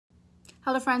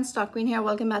Hello friends, Stock Queen here.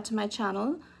 Welcome back to my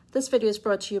channel. This video is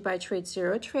brought to you by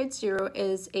Tradezero. Tradezero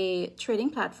is a trading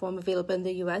platform available in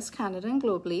the US, Canada, and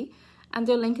globally, and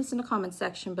their link is in the comment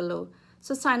section below.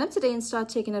 So sign up today and start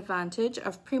taking advantage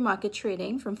of pre-market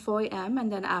trading from 4 a.m.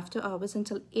 and then after hours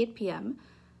until 8 p.m.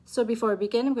 So before we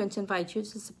begin, I'm going to invite you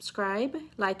to subscribe,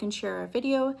 like, and share our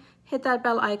video, hit that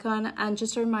bell icon, and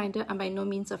just a reminder, I'm by no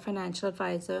means a financial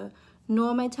advisor, nor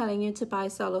am I telling you to buy,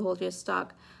 sell, or hold your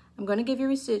stock. I'm going to give you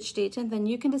research data and then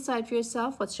you can decide for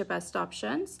yourself what's your best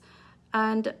options.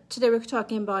 And today we're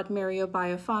talking about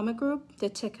BioPharma Group. Their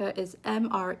ticker is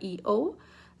MREO.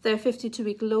 Their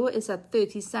 52-week low is at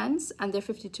 30 cents and their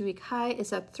 52-week high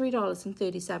is at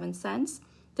 $3.37.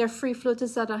 Their free float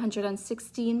is at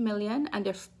 116 million and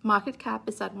their market cap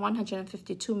is at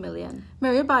 152 million.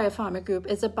 MREO-Biopharma Group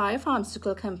is a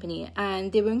biopharmaceutical company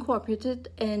and they were incorporated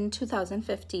in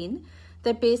 2015.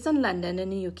 They're based in London in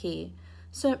the UK.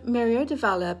 So MREO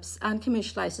develops and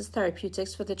commercializes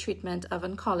therapeutics for the treatment of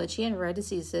oncology and rare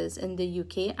diseases in the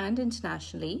UK and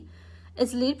internationally.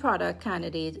 Its lead product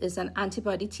candidate is an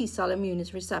antibody T-cell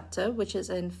immunity receptor, which is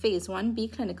in phase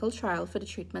 1B clinical trial for the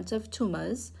treatment of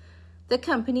tumors. The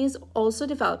company is also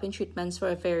developing treatments for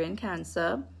ovarian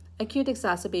cancer, acute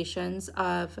exacerbations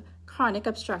of chronic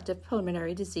obstructive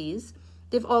pulmonary disease.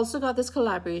 They've also got this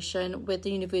collaboration with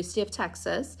the University of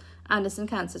Texas Anderson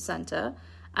Cancer Center,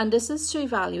 and this is to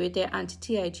evaluate their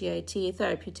anti-TIGIT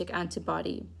therapeutic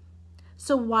antibody.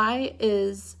 So why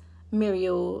is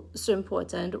MREO so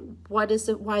important? Why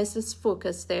is this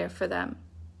focus there for them?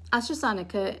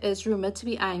 ASTRAZeneca is rumored to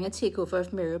be eyeing a takeover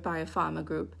of MREO-Biopharma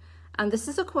Group, and this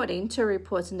is according to a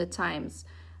report in the Times.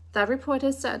 That report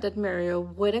has said that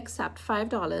MREO would accept $5,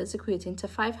 equating to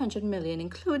 $500 million,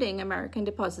 including American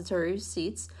Depository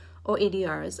Receipts, or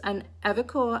ADRs, and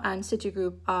Evercore and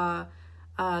Citigroup are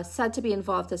said to be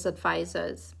involved as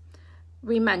advisors.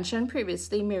 We mentioned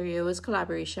previously MREO's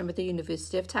collaboration with the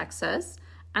University of Texas,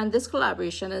 and this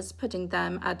collaboration is putting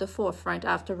them at the forefront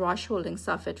after Roche Holdings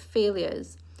suffered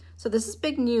failures. So this is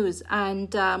big news,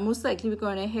 and most likely we're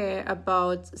going to hear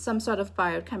about some sort of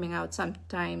buyout coming out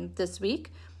sometime this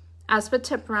week. As for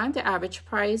TipRank, the average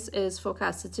price is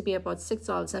forecasted to be about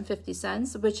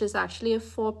 $6.50, which is actually a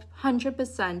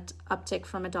 400% uptick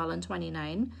from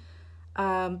 $1.29.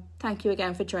 Thank you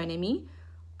again for joining me.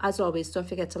 As always, don't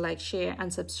forget to like, share,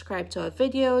 and subscribe to our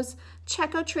videos.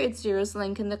 Check out Tradezero's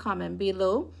link in the comment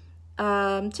below.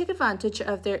 Take advantage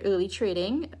of their early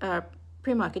trading,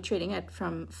 pre-market trading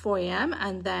from 4 a.m.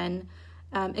 and then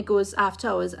it goes after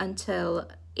hours until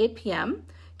 8 p.m.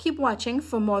 Keep watching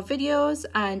for more videos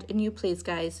and new plays,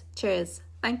 guys. Cheers.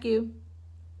 Thank you.